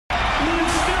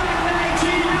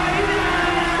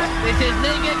is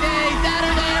Naked Day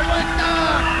Saturday at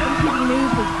Woodstock! When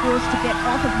News was forced to get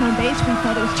off of home base, we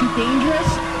felt it was too dangerous.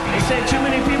 They said too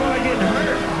many people are getting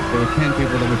hurt. There were 10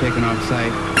 people that were taken off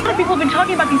site. A lot of people have been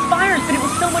talking about these fires, but it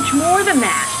was so much more than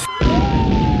that.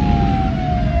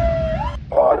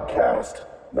 Podcast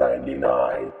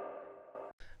 99.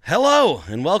 Hello,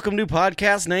 and welcome to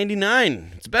Podcast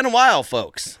 99. It's been a while,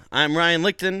 folks. I'm Ryan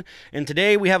Lichten, and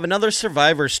today we have another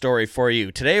survivor story for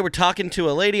you. Today we're talking to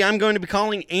a lady I'm going to be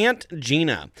calling Aunt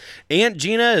Gina. Aunt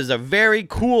Gina is a very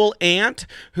cool aunt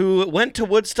who went to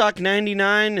Woodstock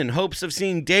 99 in hopes of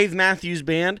seeing Dave Matthews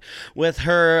Band with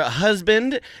her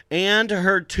husband and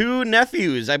her two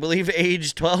nephews, I believe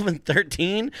aged 12 and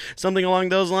 13, something along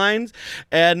those lines.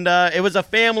 And it was a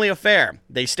family affair.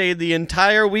 They stayed the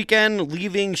entire weekend,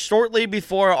 leaving shortly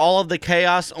before all of the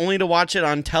chaos, only to watch it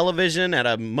on television at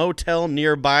a motel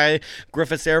nearby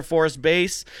Griffiths Air Force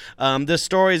Base. This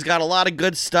story's got a lot of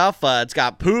good stuff. It's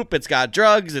got poop, it's got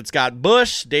drugs, it's got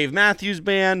Bush, Dave Matthews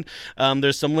Band.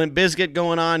 There's some Limp Bizkit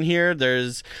going on here.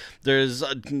 There's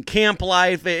camp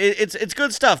life. It's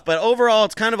good stuff, but overall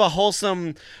it's kind of a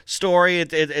wholesome story.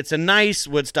 It's a nice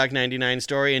Woodstock 99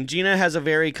 story, and Gina has a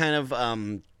very kind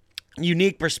of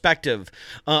unique perspective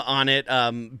on it,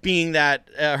 being that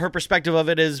her perspective of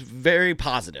it is very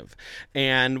positive,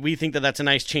 and we think that that's a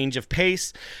nice change of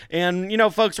pace. And, you know,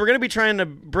 folks, we're going to be trying to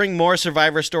bring more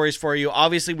survivor stories for you.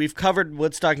 Obviously, we've covered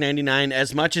Woodstock 99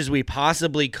 as much as we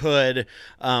possibly could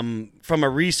from a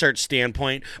research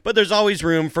standpoint, but there's always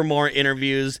room for more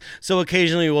interviews, so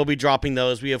occasionally we'll be dropping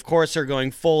those. We, of course, are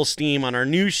going full steam on our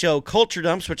new show, Culture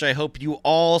Dumps, which I hope you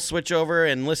all switch over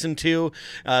and listen to,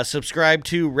 subscribe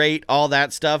to, rate, all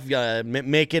that stuff.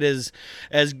 Make it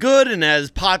as good and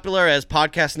as popular as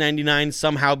Podcast 99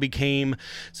 somehow became.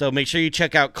 So make sure you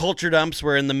check out Culture Dumps.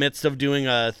 We're in the midst of doing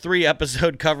a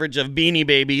 3-episode coverage of Beanie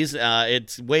Babies.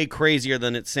 It's way crazier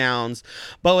than it sounds.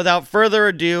 But without further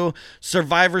ado,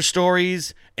 Survivor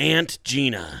Stories, Aunt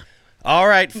Gina. All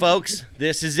right, folks,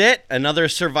 this is it. Another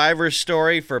survivor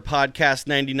story for Podcast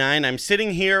 99. I'm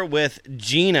sitting here with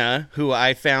Gina, who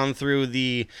I found through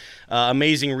the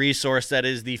amazing resource that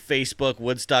is the Facebook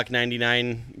Woodstock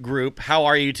 99 group. How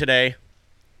are you today?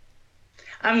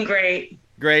 I'm great.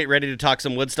 Great. Ready to talk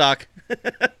some Woodstock?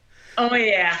 Oh,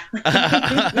 yeah.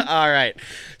 All right.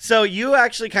 So you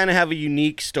actually kind of have a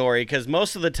unique story, because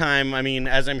most of the time, I mean,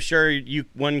 as I'm sure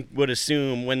one would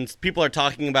assume, when people are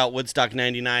talking about Woodstock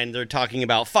 99, they're talking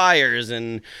about fires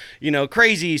and, you know,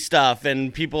 crazy stuff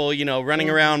and people, you know, running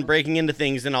around, breaking into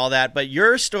things and all that. But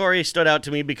your story stood out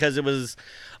to me because it was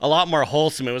a lot more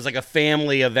wholesome. It was like a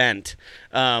family event,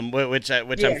 which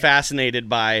I'm fascinated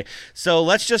by. So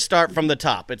let's just start from the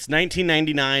top. It's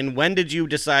 1999. When did you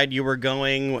decide you were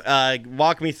going?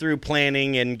 Walk me through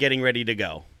planning and getting ready to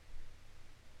go.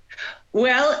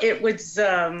 Well, it was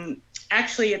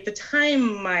actually at the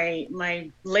time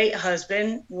my late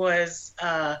husband was,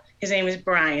 his name is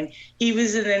Brian. He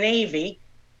was in the Navy,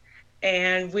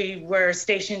 and we were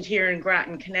stationed here in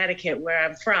Groton, Connecticut, where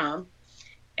I'm from.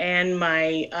 And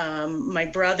my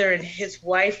brother and his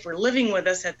wife were living with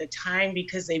us at the time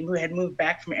because they had moved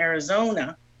back from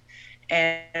Arizona.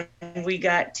 And we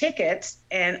got tickets,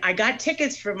 and I got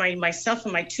tickets for myself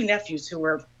and my two nephews who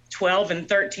were 12 and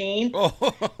 13.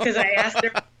 Because I asked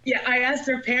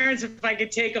their parents if I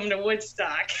could take them to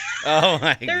Woodstock. Oh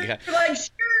my They're God. like,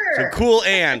 sure. So cool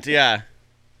aunt, yeah.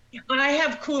 I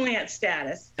have cool aunt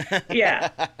status. Yeah.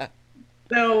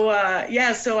 So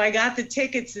I got the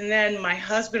tickets, and then my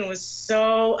husband was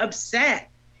so upset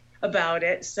about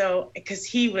it. So, because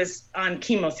he was on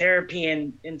chemotherapy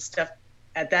and stuff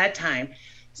at that time.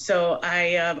 So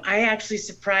I actually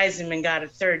surprised him and got a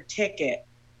third ticket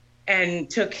and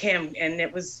took him. And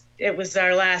it was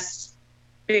our last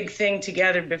big thing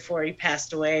together before he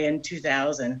passed away in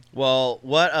 2000. Well,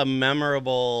 what a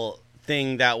memorable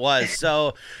thing that was.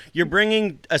 So you're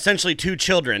bringing essentially two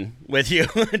children with you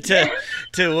to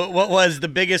what was the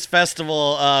biggest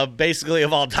festival basically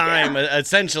of all time,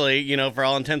 essentially, you know, for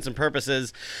all intents and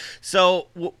purposes. So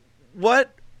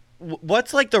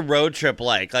what's like the road trip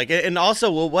like? And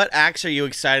also, what acts are you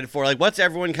excited for? Like, what's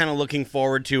everyone kind of looking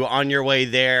forward to on your way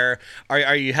there?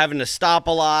 Are you having to stop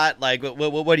a lot? Like,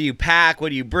 what do you pack? What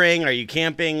do you bring? Are you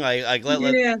camping?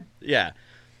 Yeah.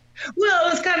 Well, it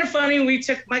was kind of funny. We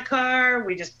took my car,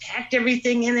 we just packed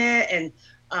everything in it. And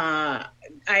I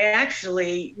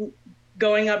actually,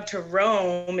 going up to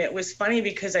Rome, it was funny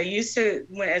because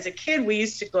as a kid, we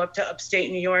used to go up to upstate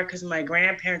New York because my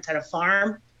grandparents had a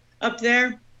farm up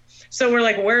there. So we're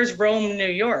like, where's Rome,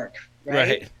 New York?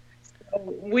 Right. So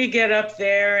we get up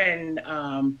there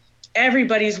and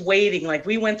everybody's waiting. Like,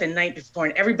 we went the night before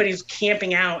and everybody's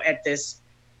camping out at this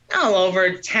all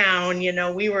over town. You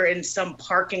know, we were in some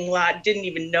parking lot, didn't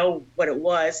even know what it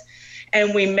was.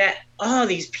 And we met all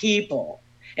these people.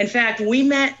 In fact,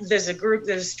 there's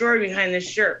a story behind this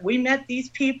shirt. We met these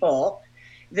people,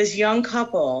 this young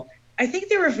couple. I think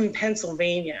they were from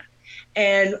Pennsylvania.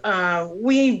 And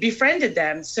we befriended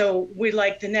them. So we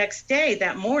the next day,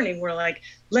 that morning, we're like,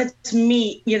 let's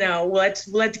meet,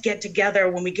 let's get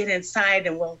together when we get inside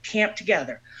and we'll camp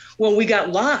together. Well, we got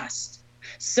lost.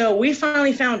 So we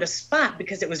finally found a spot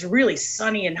because it was really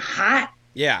sunny and hot.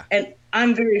 Yeah. And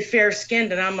I'm very fair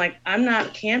skinned, and I'm like, I'm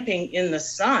not camping in the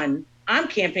sun. I'm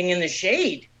camping in the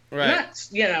shade. Right. Not,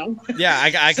 Yeah,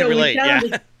 I can relate.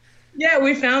 Yeah.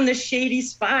 We found this shady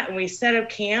spot and we set up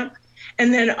camp.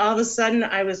 And then all of a sudden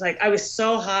I was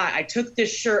so hot. I took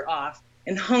this shirt off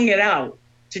and hung it out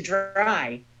to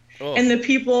dry. Oh. And the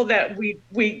people that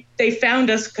they found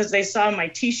us because they saw my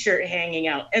T-shirt hanging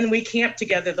out, and we camped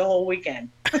together the whole weekend.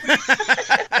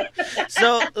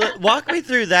 So walk me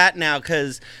through that now,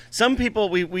 because some people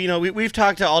we've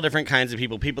talked to all different kinds of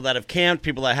people that have camped,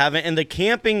 people that haven't, and the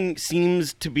camping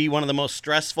seems to be one of the most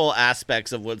stressful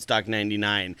aspects of Woodstock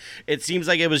 99. It seems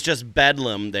like it was just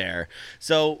bedlam there.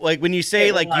 So when you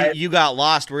say you got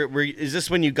lost, is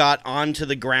this when you got onto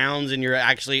the grounds and you're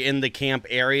actually in the camp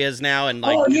areas now? And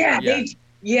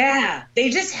they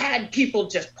just had people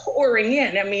just pouring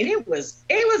in. I mean, it was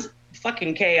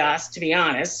fucking chaos, to be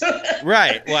honest.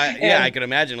 Right. Well, yeah, I can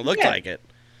imagine. It looked like it.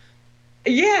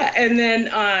 Yeah. And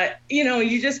then,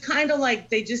 you just kind of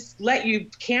they just let you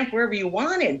camp wherever you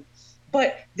wanted.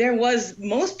 But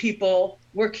most people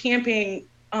were camping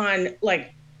on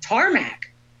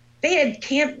tarmac. They had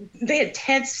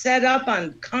tents set up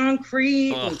on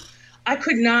concrete. And I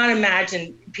could not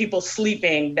imagine people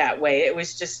sleeping that way. It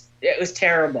was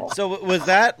terrible. So was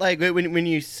that when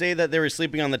you say that they were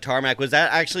sleeping on the tarmac, was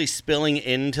that actually spilling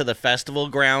into the festival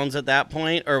grounds at that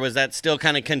point, or was that still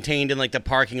kind of contained in the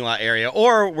parking lot area,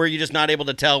 or were you just not able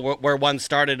to tell where one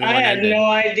started and one ended? I had no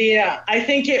idea. I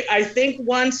think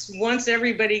once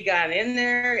everybody got in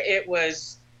there, it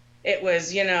was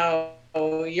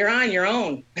you're on your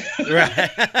own. Right.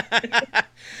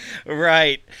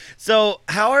 Right. So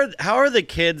how are the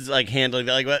kids handling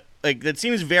that? That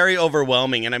seems very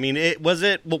overwhelming. And I mean,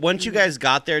 once you guys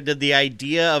got there, did the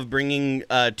idea of bringing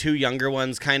two younger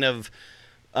ones kind of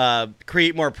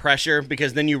create more pressure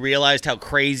because then you realized how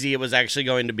crazy it was actually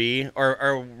going to be,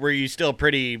 or were you still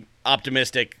pretty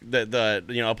optimistic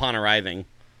upon arriving?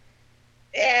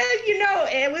 Yeah,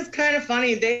 it was kind of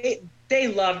funny. They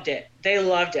loved it. They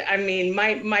loved it. I mean,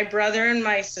 my brother and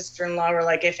my sister-in-law were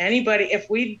like, if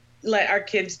we let our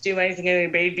kids do anything,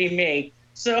 it'd be me.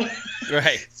 So,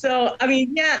 right. So, I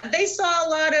mean, yeah, they saw a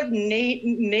lot of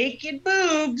naked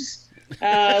boobs,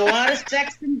 a lot of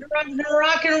sex and drugs and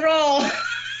rock and roll.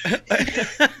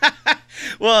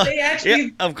 Well,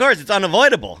 of course, it's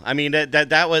unavoidable. I mean,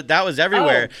 that was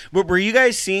everywhere. Were you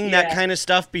guys seeing that kind of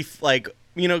stuff?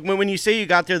 When you say you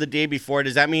got there the day before,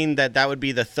 does that mean that would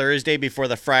be the Thursday before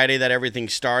the Friday that everything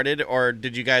started, or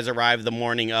did you guys arrive the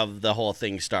morning of the whole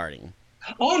thing starting?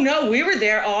 Oh, no, we were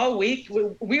there all week.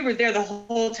 We were there the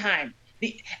whole time.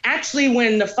 Actually,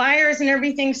 when the fires and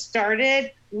everything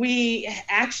started, we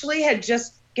actually had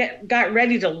just got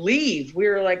ready to leave. We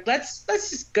were like, let's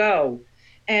just go.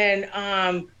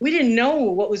 And we didn't know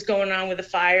what was going on with the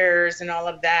fires and all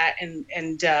of that. And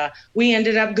we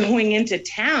ended up going into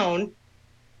town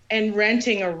and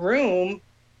renting a room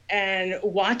and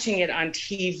watching it on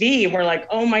TV. We're like,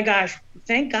 oh my gosh,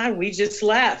 thank God we just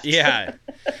left. Yeah.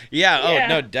 Oh,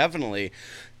 no, definitely.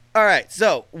 All right.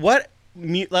 So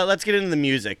let's get into the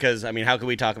music, because, I mean, how could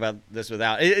we talk about this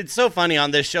without? It's so funny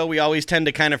on this show. We always tend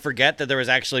to kind of forget that there was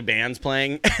actually bands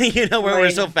playing, where we're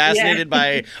so fascinated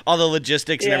by all the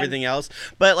logistics and everything else.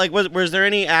 But was there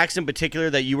any acts in particular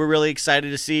that you were really excited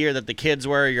to see, or that the kids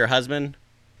were, or your husband?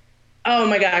 Oh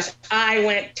my gosh. I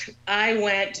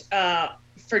went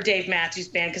for Dave Matthews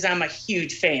Band because I'm a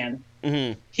huge fan.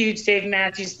 Mm-hmm. Huge Dave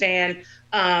Matthews fan.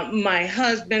 My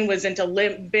husband was into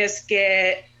Limp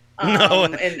Bizkit. No.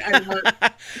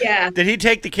 Yeah. Did he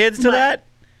take the kids to that?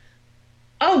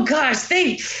 Oh gosh,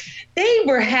 they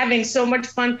were having so much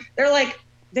fun. They're like,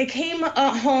 they came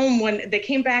home when they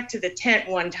came back to the tent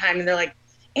one time, and they're like,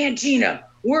 Aunt Gina,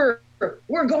 we're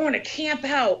going to camp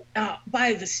out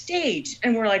by the stage.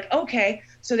 And we're like, okay.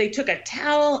 So they took a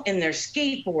towel and their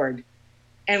skateboard,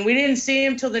 and we didn't see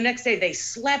them till the next day. They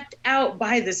slept out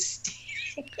by the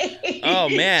stage. Oh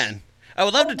man. I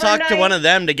would love to talk to one of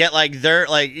them to get like their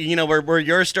like where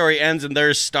your story ends and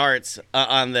theirs starts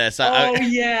on this.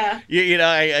 Yeah.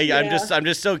 I'm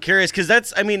just so curious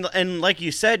because and like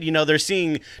you said, they're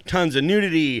seeing tons of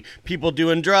nudity, people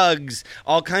doing drugs,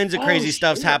 all kinds of crazy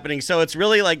stuff's happening. So it's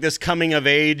really like this coming of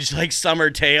age, like summer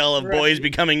tale of boys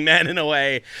becoming men in a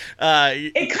way.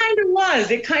 It kind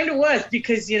of was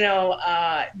because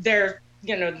they're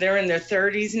in their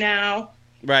 30s now.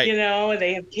 Right.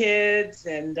 They have kids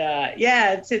and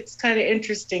it's kind of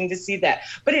interesting to see that.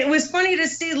 But it was funny to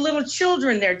see little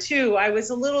children there too. I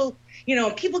was a little,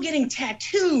 people getting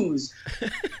tattoos.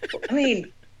 I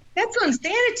mean, that's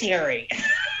unsanitary.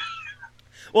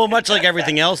 Well, much like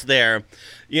everything else there,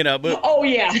 but oh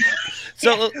yeah.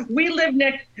 So we live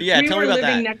next tell me about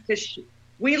that.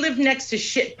 We lived next to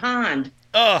Shit Pond.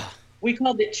 Oh. We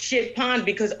called it Shit Pond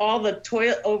because all the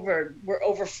toilet were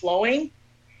overflowing.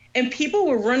 And people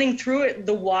were running through it,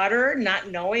 the water, not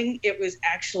knowing it was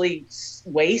actually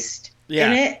waste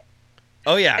in it.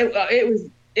 Oh yeah.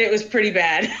 It was pretty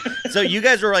bad. So you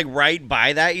guys were like right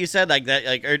by that, you said, like that,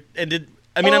 like,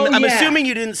 I'm assuming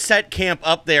you didn't set camp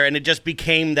up there, and it just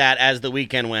became that as the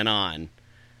weekend went on.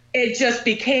 It just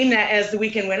became that as the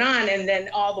weekend went on, and then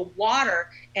all the water,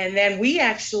 and then we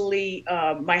actually,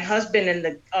 my husband and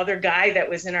the other guy that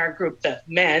was in our group, the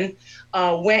men,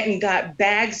 went and got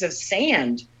bags of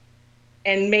sand.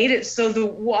 And made it so the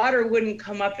water wouldn't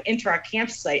come up into our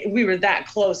campsite. We were that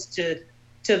close to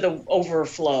the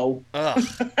overflow.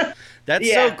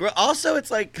 That's so gross. Also,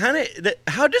 it's like kind of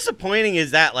how disappointing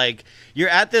is that? Like you're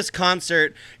at this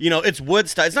concert, it's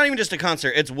Woodstock. It's not even just a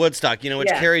concert; it's Woodstock. Which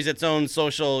carries its own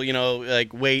social,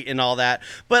 like weight and all that.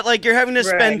 But like you're having to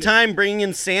spend time bringing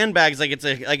in sandbags, like it's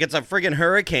a friggin'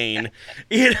 hurricane,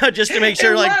 just to make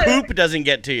sure like poop doesn't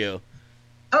get to you.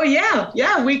 Oh,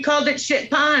 yeah. We called it Shit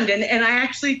Pond, and I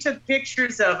actually took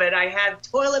pictures of it. I had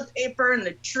toilet paper and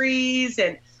the trees,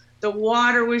 and the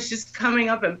water was just coming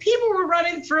up, and people were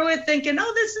running through it thinking,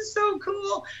 oh, this is so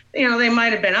cool. They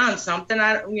might have been on something.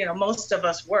 Most of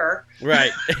us were.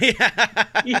 Right.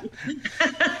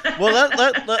 Well,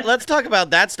 let's talk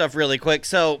about that stuff really quick.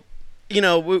 So,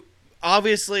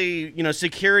 obviously,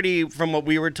 security, from what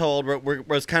we were told,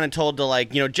 was kind of told to,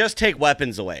 like, just take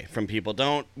weapons away from people.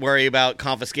 Don't worry about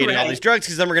confiscating all these drugs,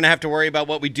 because then we're going to have to worry about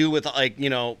what we do with, like,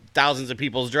 thousands of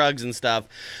people's drugs and stuff.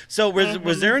 So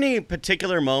was there any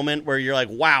particular moment where you're like,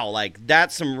 wow, like,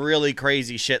 that's some really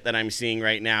crazy shit that I'm seeing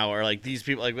right now? Or, like, these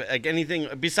people, like anything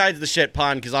besides the Shit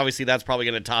Pond, because obviously that's probably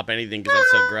going to top anything because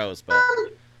that's so gross, but...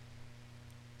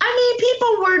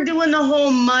 people were doing the whole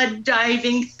mud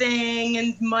diving thing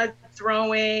and mud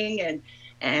throwing and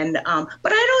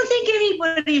but I don't think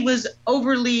anybody was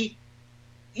overly,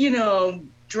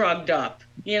 drugged up.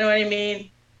 You know what I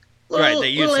mean? Right, that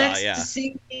you saw,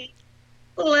 ecstasy,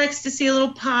 little ecstasy, a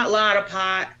little pot, a lot of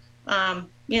pot.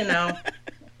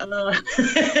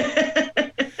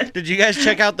 Did you guys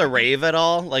check out the rave at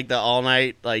all? Like the all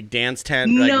night like dance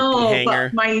tent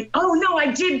hangar?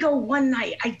 I did go one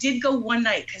night.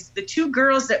 Because the two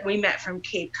girls that we met from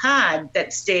Cape Cod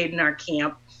that stayed in our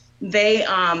camp, they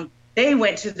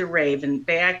went to the rave, and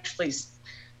they actually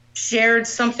shared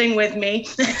something with me.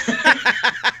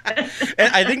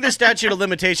 I think the statute of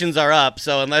limitations are up,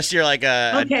 so unless you're like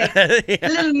a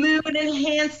little mood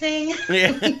enhancing.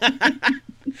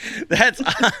 That's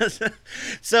awesome.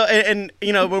 So, and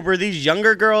were these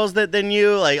younger girls than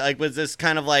you? Like was this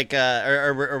kind of like,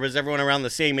 or was everyone around the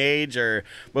same age, or?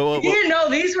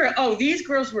 These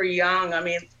girls were young. I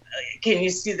mean, can you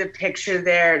see the picture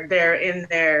there? They're in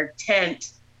their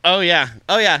tent. Oh yeah,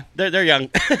 they're young,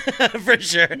 for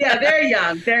sure. Yeah,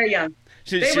 they're young.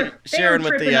 Sharing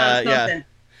with the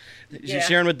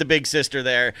sharing with the big sister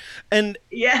there, and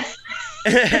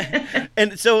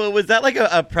and so was that like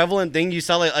a prevalent thing you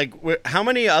saw? Like how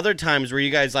many other times were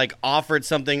you guys like offered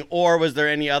something, or was there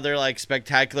any other like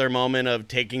spectacular moment of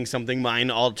taking something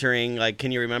mind altering? Like,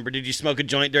 can you remember? Did you smoke a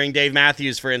joint during Dave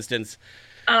Matthews, for instance?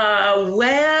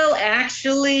 Well,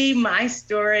 actually, my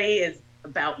story is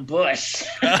about Bush.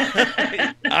 All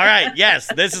right. Yes,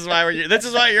 this is why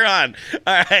you're on.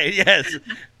 All right. Yes,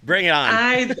 bring it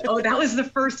on. That was the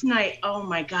first night. Oh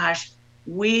my gosh,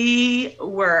 we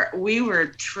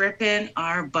were tripping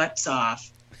our butts off.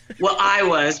 Well, I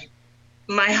was.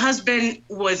 My husband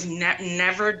was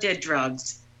never did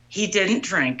drugs. He didn't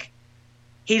drink.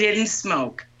 He didn't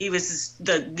smoke. He was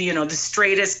the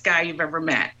straightest guy you've ever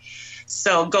met.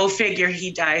 So go figure,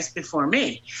 he dies before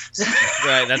me.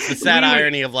 Right, that's the sad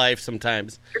irony of life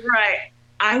sometimes. Right.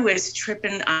 I was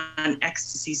tripping on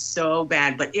ecstasy so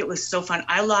bad, but it was so fun.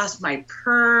 I lost my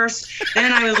purse.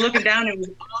 Then I was looking down, it was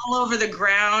all over the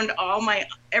ground.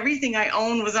 Everything I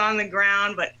owned was on the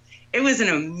ground, but it was an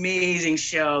amazing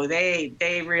show.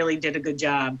 They really did a good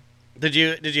job. Did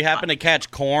you happen to catch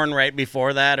Korn right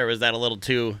before that, or was that a little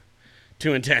too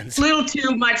intense? A little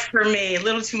too much for me.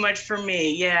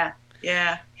 Yeah.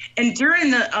 And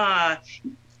during the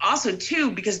also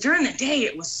too, because during the day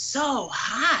it was so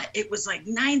hot. It was like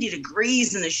 90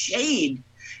 degrees in the shade.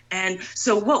 And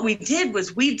so what we did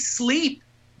was we'd sleep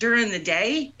during the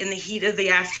day in the heat of the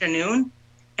afternoon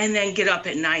and then get up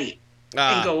at night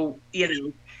and go,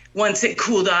 once it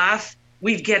cooled off,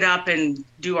 we'd get up and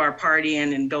do our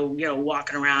partying and go,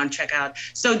 walking around, check out.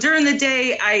 So during the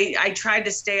day, I tried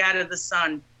to stay out of the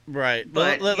sun. Right.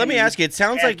 But let me ask you, it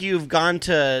sounds like you've gone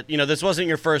to, this wasn't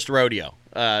your first rodeo,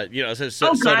 so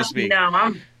to speak.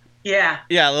 No, Yeah,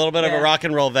 a little bit of a rock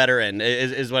and roll veteran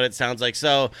is what it sounds like.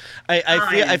 So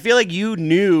I feel like you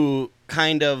knew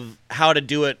kind of how to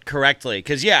do it correctly,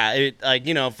 because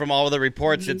from all of the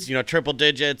reports, it's triple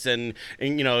digits and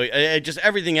just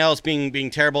everything else being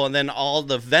terrible, and then all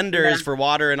the vendors for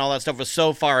water and all that stuff was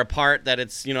so far apart that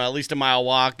it's at least a mile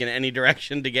walk in any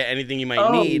direction to get anything you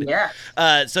might need.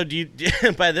 So do you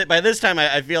by this time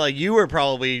I feel like you were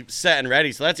probably set and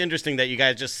ready. So that's interesting that you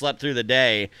guys just slept through the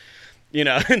day.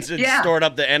 And stored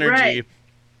up the energy.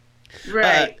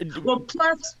 Right. Well,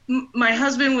 plus my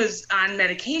husband was on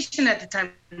medication at the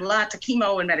time, lots of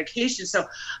chemo and medication. So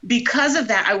because of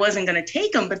that, I wasn't going to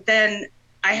take him. But then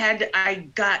I had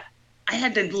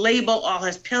to label all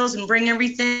his pills and bring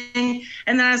everything.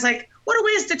 And then I was like, what a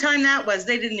waste of time that was.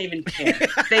 They didn't even care.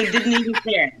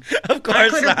 Of course I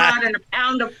could have not. bought in a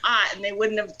pound of pot and they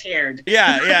wouldn't have cared.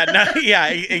 Exactly.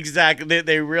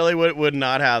 They really would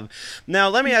not have. Now,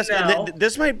 let me ask you,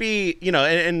 this might be,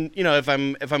 and if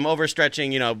I'm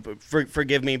overstretching,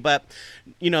 forgive me, but,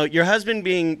 your husband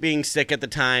being sick at the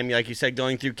time, like you said,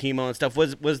 going through chemo and stuff,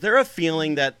 was there a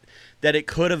feeling that it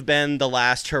could have been the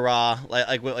last hurrah,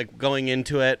 like going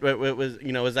into it?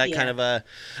 Was that kind of a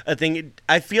thing?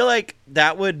 I feel like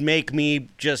that would make me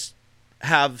just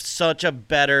have such a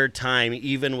better time,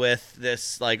 even with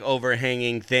this like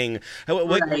overhanging thing.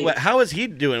 How was he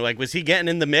doing? Like, was he getting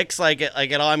in the mix like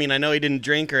at all? I mean, I know he didn't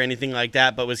drink or anything like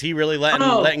that, but was he really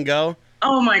letting go?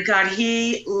 Oh my God,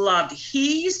 he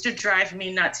used to drive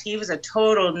me nuts. He was a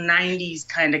total 90s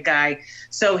kind of guy.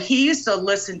 So he used to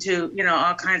listen to,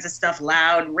 all kinds of stuff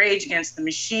loud, Rage Against the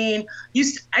Machine.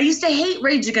 I used to hate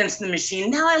Rage Against the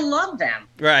Machine. Now I love them.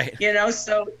 Right.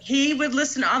 So he would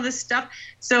listen to all this stuff.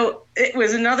 So it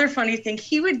was another funny thing.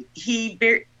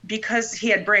 Because he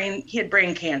had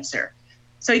brain cancer.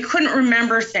 So he couldn't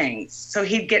remember things. So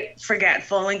he'd get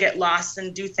forgetful and get lost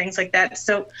and do things like that.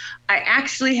 So I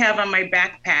actually have on my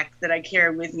backpack that I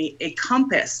carry with me a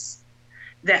compass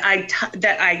that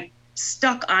I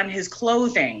stuck on his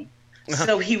clothing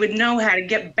so he would know how to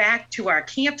get back to our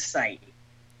campsite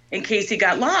in case he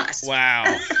got lost.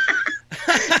 Wow.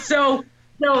 So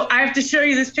I have to show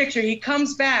you this picture. He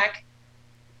comes back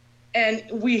and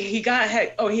he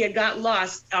had got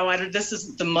lost. This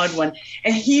is the mud one.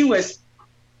 And he's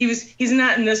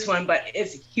not in this one, but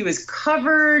he was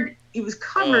covered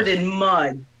in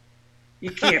mud. You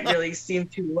can't really see him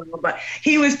too well, but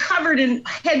he was covered in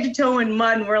head to toe in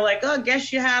mud, and we're like, oh,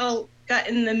 guess you got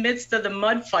in the midst of the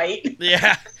mud fight.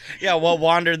 Well,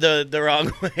 wandered the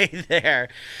wrong way there.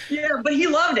 Yeah, but he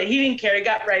loved it. He didn't care. He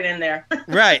got right in there.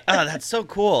 Right. Oh, that's so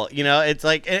cool. It's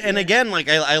like, and again, like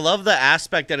I love the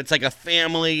aspect that it's like a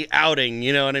family outing.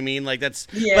 You know what I mean? Like that's,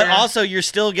 but also you're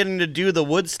still getting to do the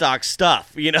Woodstock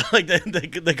stuff. Like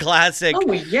the classic.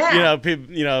 Oh yeah.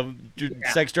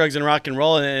 Sex, drugs, and rock and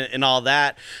roll and all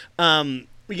that.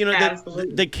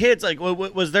 The kids, like,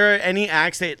 was there any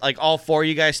acts that, like, all four of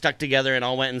you guys stuck together and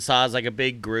all went and saw as, like, a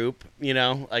big group,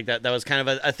 like that was kind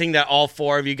of a thing that all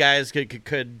four of you guys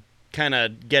could kind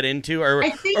of get into, or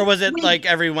was it, like,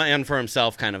 everyone for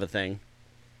himself kind of a thing?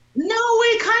 No,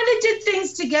 we kind of did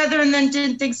things together and then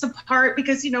did things apart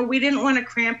because, we didn't want to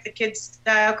cramp the kids'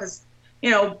 style because,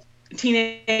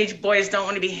 teenage boys don't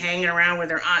want to be hanging around with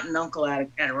their aunt and uncle at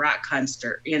a rock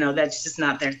concert. That's just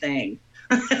not their thing.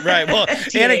 Right. Well,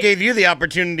 Anna gave you the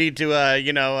opportunity to,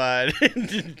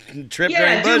 trip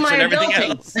during Bush and everything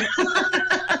else.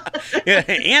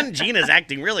 And Gina's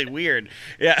acting really weird.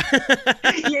 Yeah.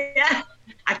 Yeah.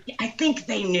 I think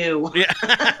they knew. Yeah.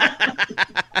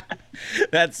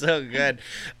 That's so good.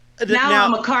 Now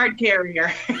I'm a card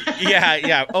carrier.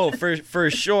 Yeah. Oh, for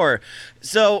sure.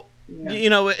 So,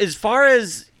 as far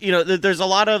as, there's a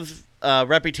lot of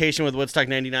reputation with Woodstock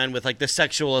 99 with like the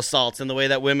sexual assaults and the way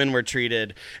that women were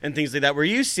treated and things like that. Were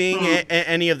you seeing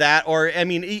any of that? Or, I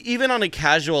mean, even on a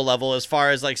casual level, as far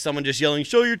as like someone just yelling,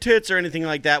 show your tits or anything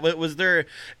like that, was there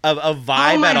a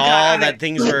vibe at all that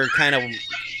things were kind of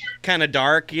kind of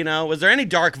dark, you know? Was there any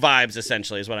dark vibes,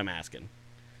 essentially, is what I'm asking?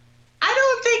 I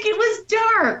don't think it was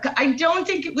dark. I don't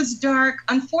think it was dark.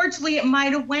 Unfortunately, it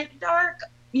might have went dark.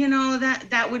 You know,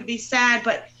 that would be sad.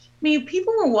 But, I mean,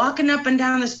 people were walking up and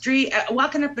down the street,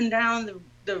 walking up and down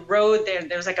the road there.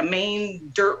 There was like a main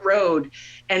dirt road.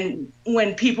 And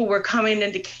when people were coming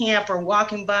into camp or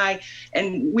walking by,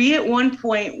 and we at one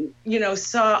point, you know,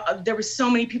 saw there were so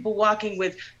many people walking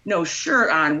with no shirt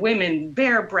on, women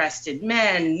bare-breasted,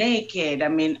 men naked. I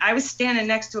mean, I was standing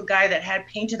next to a guy that had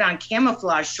painted on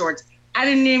camouflage shorts. I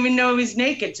didn't even know he was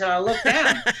naked till I looked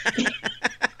down.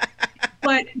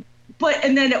 But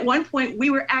and then at one point we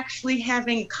were actually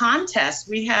having contests.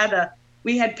 We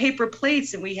had paper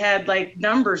plates and we had like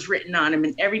numbers written on them,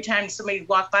 and every time somebody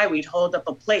walked by, we'd hold up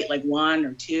a plate like 1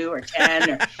 or 2 or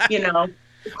 10 or you know.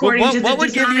 According to the what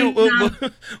would design,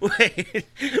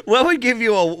 what would give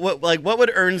you what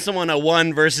would earn someone a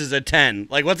 1 versus a 10?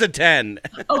 Like, what's a 10?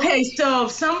 Okay, so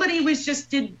if somebody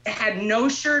had no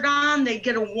shirt on, they'd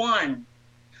get a 1.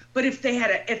 But if they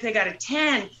got a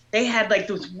 10, they had like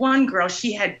this one girl,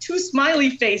 she had 2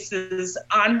 smiley faces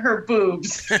on her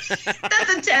boobs.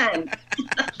 That's a 10.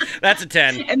 That's a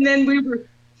 10. And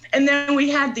then we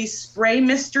had these spray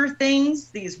mister things,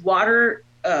 these water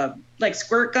like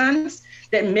squirt guns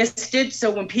that misted. So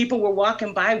when people were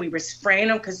walking by, we were spraying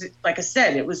them because, like I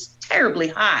said, it was terribly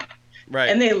hot. Right.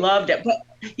 And they loved it. But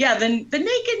yeah, the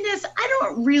nakedness, I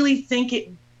don't really think it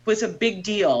was a big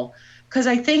deal. Because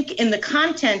I think in the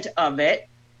content of it,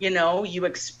 you know, you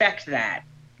expect that.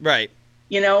 Right.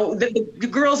 You know, the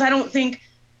girls, I don't think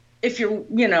if you're,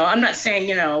 you know, I'm not saying,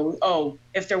 you know, oh,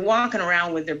 if they're walking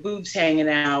around with their boobs hanging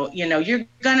out, you know,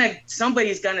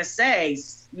 somebody's going to say,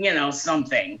 you know,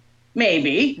 something.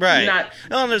 Maybe. Right. Not,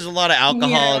 well, there's a lot of alcohol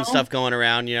you know, and stuff going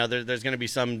around. You know, there's going to be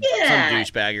some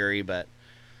douchebaggery, but.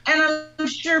 And I'm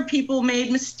sure people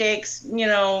made mistakes, you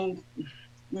know,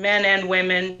 men and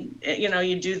women, you know,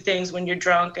 you do things when you're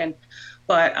drunk,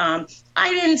 but I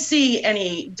didn't see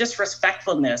any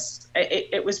disrespectfulness.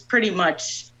 It was pretty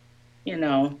much, you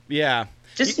know,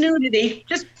 just nudity,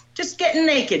 just getting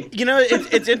naked. You know,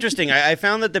 it's interesting. I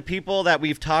found that the people that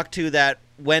we've talked to that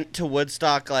went to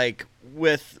Woodstock, like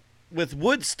with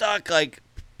Woodstock, like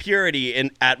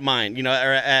purity at mind, you know,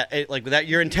 or like that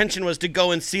your intention was to go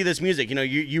and see this music, you know,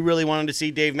 you really wanted to see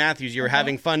Dave Matthews, you were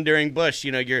having fun during Bush,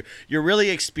 you know, you're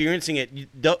really experiencing it.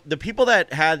 The people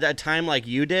that had a time like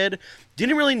you didn't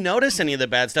really notice any of the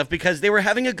bad stuff because they were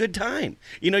having a good time.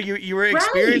 You know, you were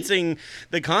experiencing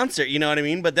the concert, you know what I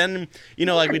mean? But then, you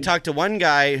know, like we talked to one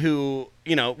guy who,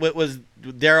 you know, was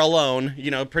there alone,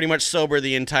 you know, pretty much sober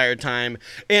the entire time.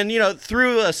 And, you know,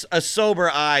 through a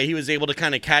sober eye, he was able to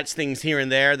kind of catch things here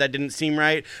and there that didn't seem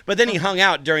right. But then he hung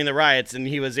out during the riots and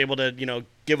he was able to, you know,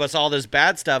 give us all this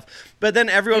bad stuff. But then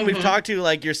everyone we've talked to,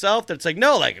 like yourself, that's like,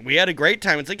 no, like we had a great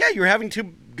time. It's like, yeah, you were having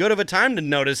too good of a time to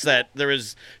notice that there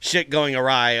was shit going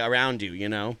awry around you, you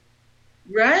know?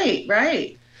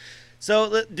 Right.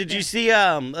 So did you see,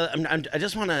 I'm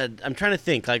trying to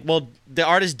think, like, well, the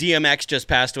artist DMX just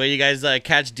passed away. You guys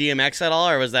catch DMX at all,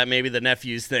 or was that maybe the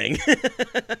Nephews thing?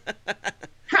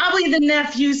 Probably the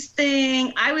Nephews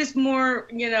thing. I was more,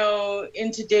 you know,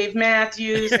 into Dave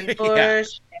Matthews and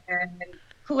Bush and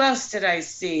who else did I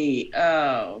see?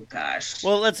 Oh, gosh.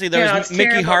 Well, let's see. There was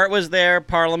Mickey Hart was there,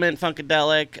 Parliament,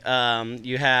 Funkadelic.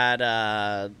 You had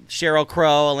Sheryl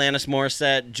Crow, Alanis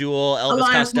Morissette, Jewel,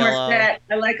 Elvis Costello. Morissette.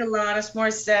 I like Alanis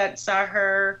Morissette. Saw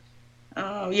her.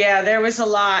 Oh, yeah, there was a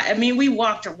lot. I mean, we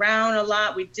walked around a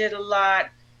lot. We did a lot.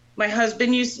 My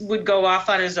husband would go off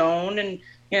on his own, and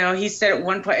you know, he said at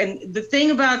one point. And the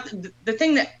thing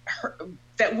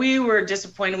that we were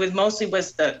disappointed with mostly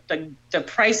was the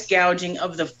price gouging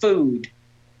of the food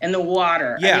and the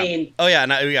water. Yeah. I mean, I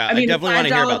definitely want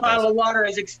to hear about $5 bottle of water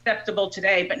is acceptable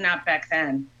today, but not back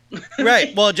then.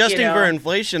 Right. Well, adjusting you know? for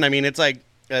inflation, I mean, it's like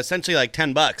essentially like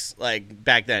 $10, like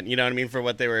back then. You know what I mean? For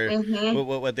what they were,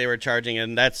 what they were charging,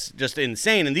 and that's just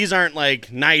insane. And these aren't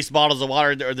like nice bottles of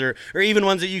water, or even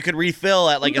ones that you could refill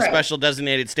at like a special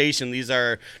designated station. These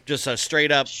are just a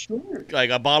straight up, like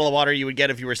a bottle of water you would get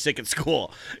if you were sick at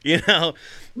school. You know?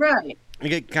 Right. You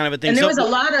get kind of a thing. And there was a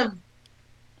lot of.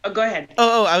 Oh, go ahead.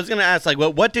 Oh, I was gonna ask, like,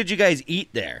 what did you guys eat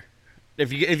there?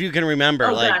 If you can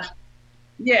remember, gosh.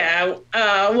 Yeah,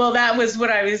 well, that was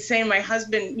what I was saying. My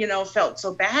husband, you know, felt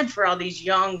so bad for all these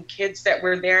young kids that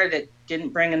were there that didn't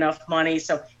bring enough money.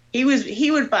 So he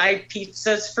would buy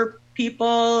pizzas for people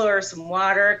or some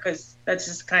water because that's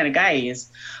just the kind of guy he is.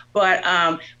 But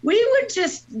we would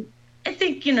just, I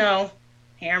think, you know,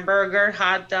 hamburger,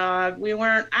 hot dog.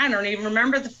 I don't even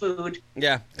remember the food.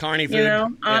 Yeah, carny food. You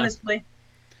know, honestly. Yeah.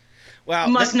 Wow.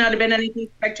 Must not have been anything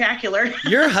spectacular.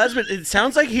 Your husband, it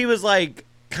sounds like he was like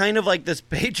kind of like this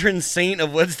patron saint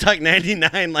of Woodstock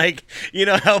 99, like, you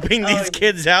know, helping these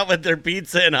kids out with their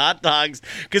pizza and hot dogs,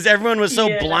 because everyone was so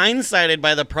blindsided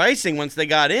by the pricing once they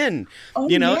got in,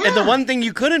 you know, and the one thing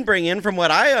you couldn't bring in, from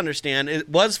what I understand, it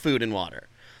was food and water.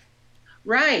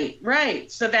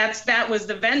 Right. So that was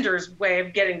the vendor's way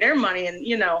of getting their money. And,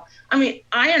 you know, I mean,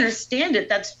 I understand it.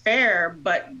 That's fair.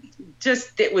 But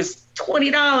just it was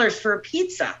 $20 for a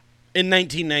pizza. In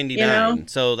 1999. You know?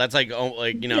 So that's like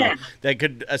you know, that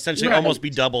could essentially almost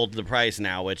be doubled the price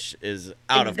now, which is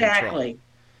out of control.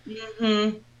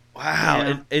 Mm-hmm. Wow.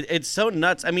 Yeah. It's so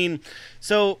nuts. I mean,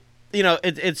 so, you know,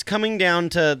 it's coming down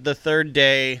to the third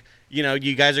day. You know,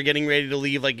 you guys are getting ready to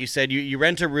leave. Like you said, you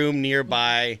rent a room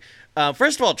nearby.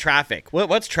 First of all, traffic.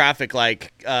 What's traffic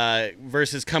like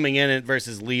versus coming in and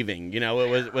versus leaving? You know,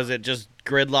 was it just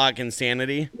gridlock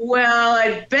insanity? Well,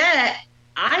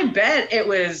 I bet it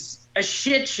was a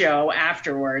shit show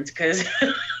afterwards, because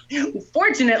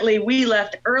fortunately we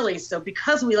left early. So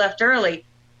because we left early,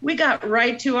 we got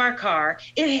right to our car.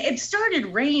 It started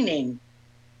raining.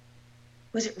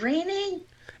 Was it raining?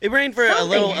 It rained for a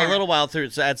little while through.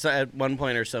 So at one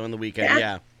point or so in the weekend.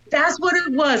 Yeah. That's what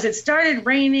it was. It started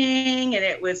raining, and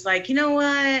it was like, you know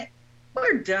what?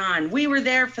 We're done. We were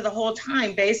there for the whole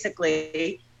time,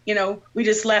 basically. You know, we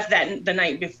just left the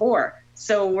night before.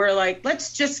 So we're like,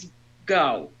 let's just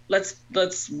go.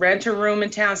 Let's rent a room in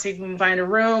town, see if we can find a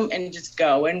room, and just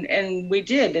go. And we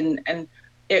did, and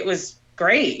it was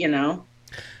great, you know,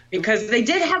 because they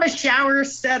did have a shower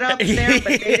set up there,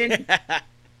 but they didn't.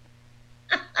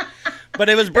 But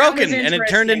it was broken, and it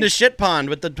turned into shit pond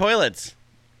with the toilets.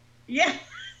 Yeah.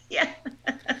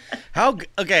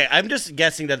 Okay, I'm just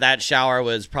guessing that shower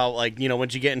was probably, like, you know,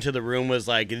 once you get into the room, was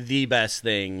like the best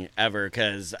thing ever,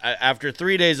 because after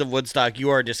 3 days of Woodstock, you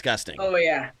are disgusting. Oh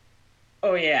yeah.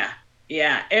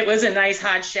 It was a nice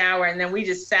hot shower, and then we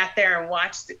just sat there and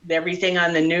watched everything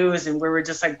on the news, and we were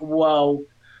just like, whoa,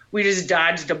 we just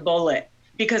dodged a bullet,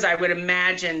 because I would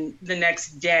imagine the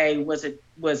next day was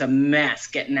a mess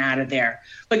getting out of there.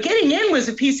 But getting in was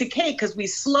a piece of cake, because we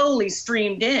slowly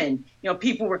streamed in. You know,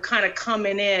 people were kind of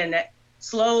coming in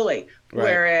slowly, right.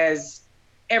 Whereas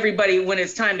everybody, when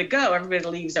it's time to go, everybody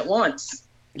leaves at once.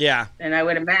 Yeah. And I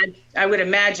would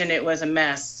imagine it was a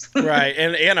mess. Right,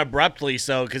 and abruptly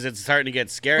so, because it's starting to get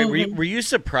scary. Mm-hmm. Were you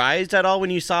surprised at all when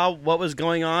you saw what was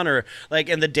going on, or like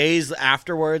in the days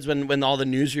afterwards when all the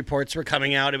news reports were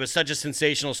coming out? It was such a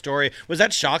sensational story. Was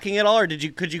that shocking at all, or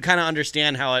could you kind of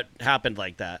understand how it happened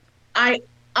like that? I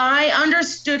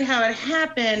understood how it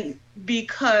happened,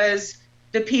 because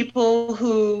the people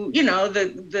who, you know,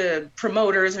 the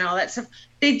promoters and all that stuff,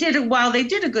 while they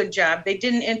did a good job, they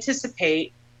didn't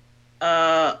anticipate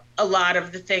a lot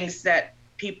of the things that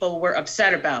people were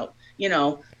upset about, you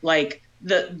know, like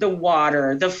the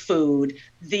water, the food,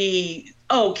 keep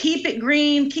it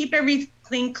green, keep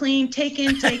everything clean, take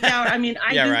in, take out. I mean,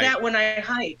 I do that when I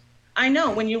hike. I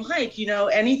know when you hike, you know,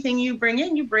 anything you bring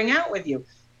in, you bring out with you.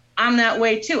 I'm that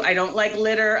way too. I don't like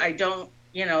litter. I don't,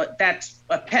 you know, that's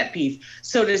a pet peeve.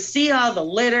 So to see all the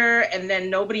litter, and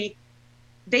then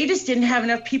they just didn't have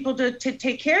enough people to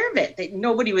take care of it.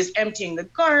 Nobody was emptying the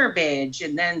garbage.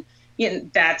 And then,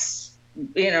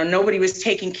 you know, nobody was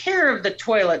taking care of the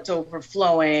toilets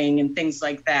overflowing and things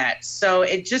like that. So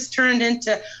it just turned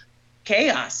into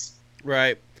chaos.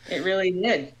 Right. It really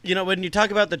did. You know, when you talk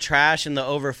about the trash and the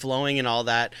overflowing and all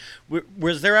that,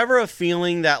 was there ever a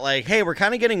feeling that, like, hey, we're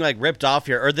kind of getting like ripped off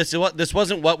here, or this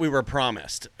wasn't what we were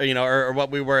promised, you know, or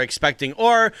what we were expecting,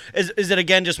 or is it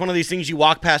again just one of these things you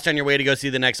walk past on your way to go see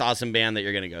the next awesome band that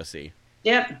you're going to go see?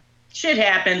 Yep, shit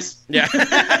happens. Yeah.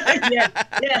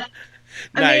 yeah.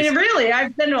 I mean, really,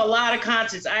 I've been to a lot of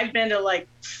concerts. I've been to, like,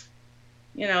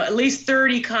 you know, at least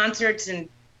 30 concerts, and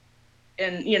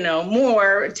you know,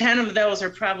 more. 10 of those are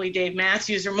probably Dave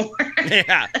Matthews or more.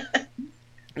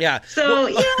 Yeah. So,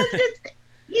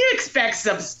 you expect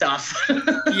some stuff.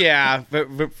 Yeah,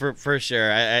 for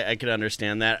sure. I could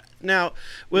understand that. Now,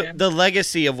 the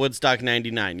legacy of Woodstock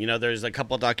 99, you know, there's a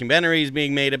couple documentaries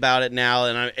being made about it now,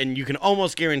 and you can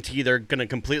almost guarantee they're going to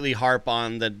completely harp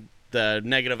on the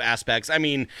negative aspects. I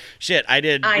mean, shit, I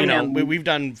know. We've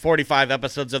done 45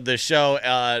 episodes of this show.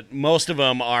 Most of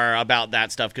them are about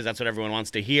that stuff, because that's what everyone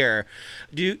wants to hear.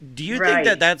 Do you think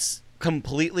that that's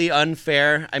completely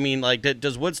unfair? I mean, like,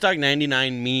 does Woodstock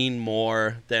 99 mean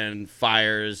more than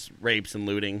fires, rapes, and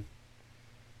looting?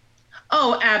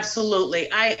 Oh, absolutely.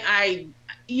 I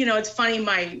you know, it's funny,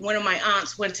 one of my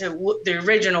aunts went to the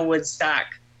original Woodstock.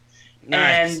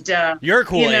 Nice. And you're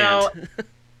cool, you know, aunt.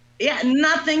 yeah,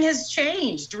 nothing has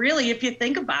changed, really, if you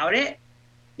think about it.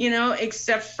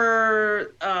 except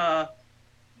for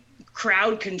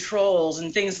crowd controls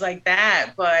and things like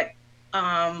that. But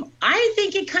I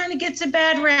think it kind of gets a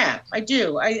bad rap. I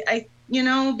do. I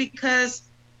because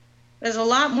there's a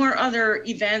lot more other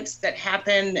events that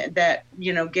happen that,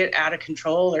 get out of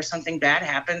control or something bad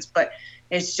happens, but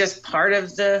it's just part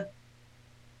of the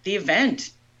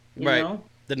event, you know?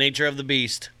 The nature of the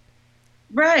beast.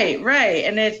 Right.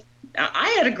 And I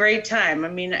had a great time. I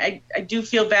mean, I do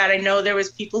feel bad. I know there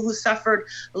was people who suffered.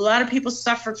 A lot of people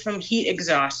suffered from heat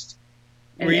exhaust.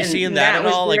 Were you seeing that at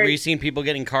all? Like, were you seeing people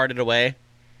getting carted away?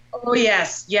 Oh,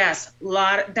 yes. A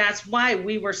lot. That's why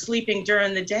we were sleeping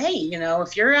during the day.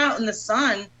 If you're out in the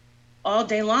sun all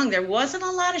day long, there wasn't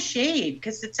a lot of shade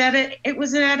because it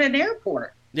was at an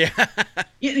airport. Yeah.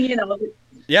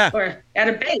 Yeah. Or at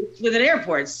a base with an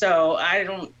airport. So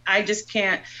I just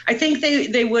can't. I think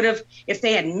they would have, if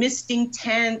they had misting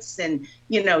tents and,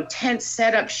 tents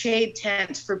set up, shade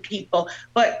tents for people.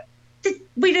 But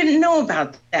we didn't know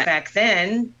about that back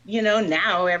then.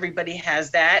 Now everybody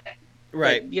has that.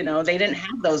 Right. But, they didn't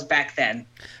have those back then.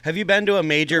 Have you been to a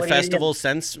major festival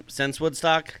since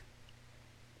Woodstock?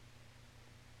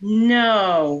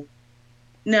 No.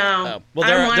 Oh.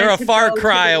 Well, they're a far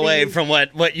cry away from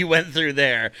what you went through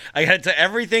there. I got to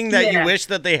everything that you wish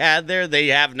that they had there, they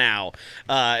have now.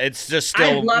 It's just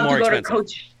still more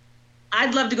expensive.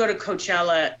 I'd love to go to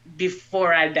Coachella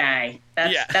before I die.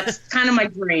 That's kind of my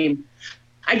dream.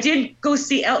 I did go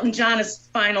see Elton John's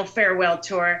final farewell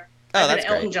tour. Oh, I've been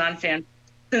an Elton John fan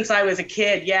since I was a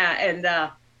kid. Yeah, and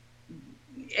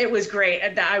it was great.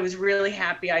 I was really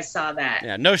happy I saw that.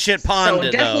 Yeah, no shit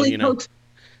pond though.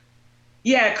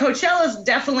 Yeah, Coachella's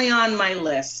definitely on my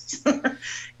list.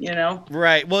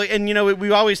 Right. Well, and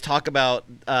we always talk about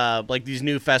like these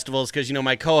new festivals because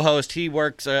my co-host, he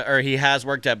works or he has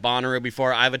worked at Bonnaroo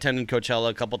before. I've attended Coachella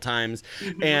a couple times,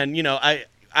 and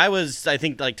I was, I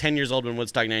think, like 10 years old when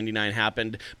Woodstock 99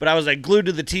 happened, but I was like glued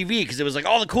to the TV because it was like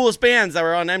all the coolest bands that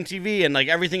were on MTV and like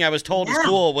everything I was told was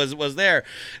cool was there.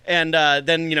 And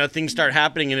then, things start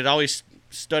happening and it always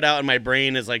stood out in my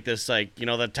brain as like this, like,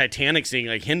 the Titanic scene,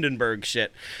 like Hindenburg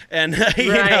shit. And,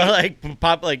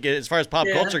 like as far as pop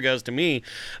culture goes to me.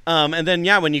 And then,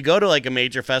 when you go to like a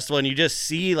major festival and you just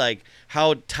see like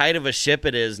how tight of a ship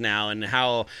it is now and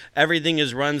how everything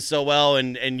is run so well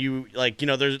and you like,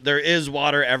 there is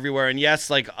water everywhere. And yes,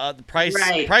 like the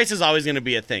price is always going to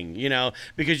be a thing,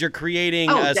 because you're creating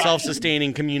a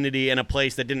self-sustaining community in a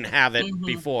place that didn't have it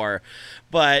before.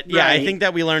 But I think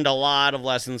that we learned a lot of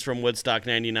lessons from Woodstock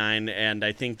 99, and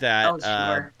I think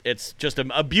that it's just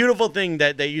a beautiful thing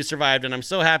that you survived, and I'm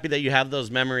so happy that you have those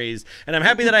memories, and I'm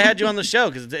happy that I had you on the show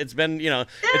because it's been,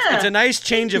 it's a nice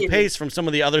change of pace from some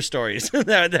of the other stories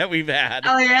that we've had.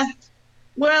 Oh yeah.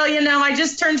 Well, I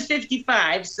just turned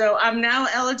 55, so I'm now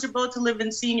eligible to live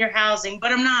in senior housing,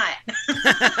 but I'm not.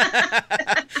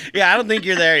 Yeah, I don't think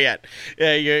you're there yet.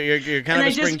 Yeah, you're kind of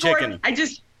a spring chicken.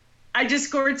 I just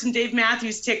scored some Dave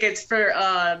Matthews tickets for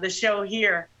the show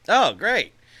here. Oh,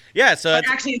 great! Yeah, so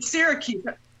it's Syracuse.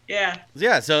 Yeah.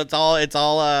 Yeah, so it's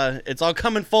all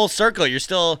coming full circle. You're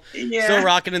still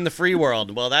rocking in the free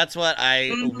world. Well, that's what I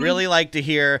really like to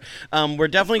hear. We're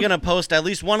definitely going to post at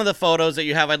least one of the photos that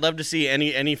you have. I'd love to see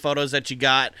any photos that you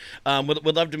got.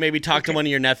 Would love to maybe talk to one of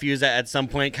your nephews at some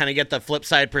point, kind of get the flip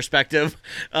side perspective.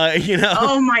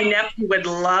 Oh, my nephew would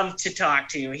love to talk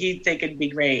to you. He'd think it'd be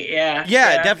great. Yeah.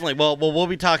 Yeah, definitely. Well, we'll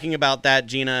be talking about that,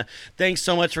 Gina. Thanks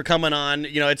so much for coming on.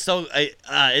 It's so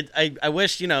I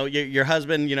wish your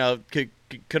husband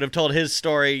could have told his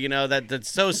story,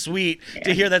 that's so sweet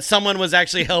to hear that someone was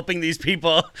actually helping these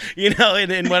people,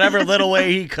 in whatever little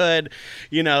way he could,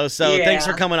 so thanks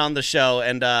for coming on the show,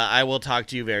 and I will talk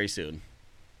to you very soon.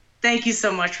 Thank you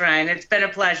so much, Ryan. It's been a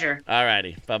pleasure. All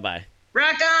righty. Bye-bye.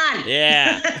 Rock on!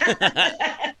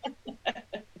 Yeah.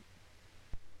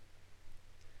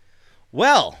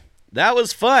 Well, that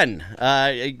was fun.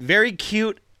 Very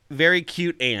cute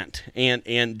Aunt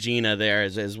Gina there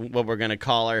is what we're gonna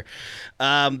call her.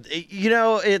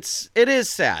 It is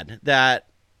sad that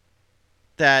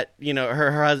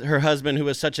her husband, who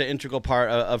was such an integral part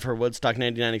of her Woodstock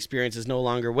 99 experience, is no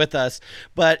longer with us.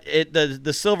 But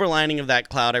the silver lining of that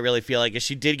cloud, I really feel like, is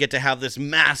she did get to have this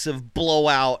massive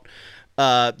blowout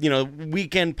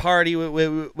weekend party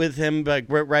with him, like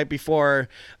right before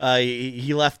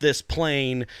he left this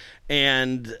plane.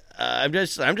 And I'm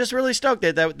just really stoked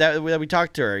that we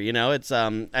talked to her. It's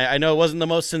I know it wasn't the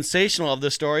most sensational of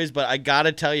the stories, but I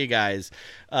gotta tell you guys,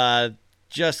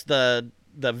 just the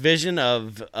the vision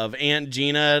of Aunt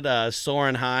Gina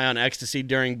soaring high on ecstasy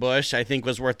during Bush, I think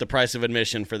was worth the price of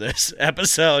admission for this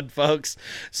episode, folks.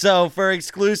 So for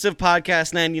exclusive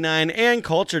Podcast 99 and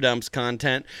Culture Dumps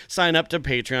content, sign up to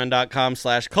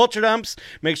patreon.com/culturedumps.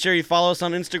 Make sure you follow us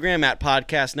on Instagram at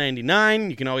Podcast99.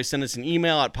 You can always send us an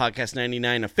email at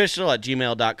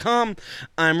podcast99official@gmail.com.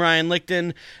 I'm Ryan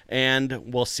Lichten,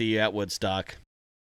 and we'll see you at Woodstock.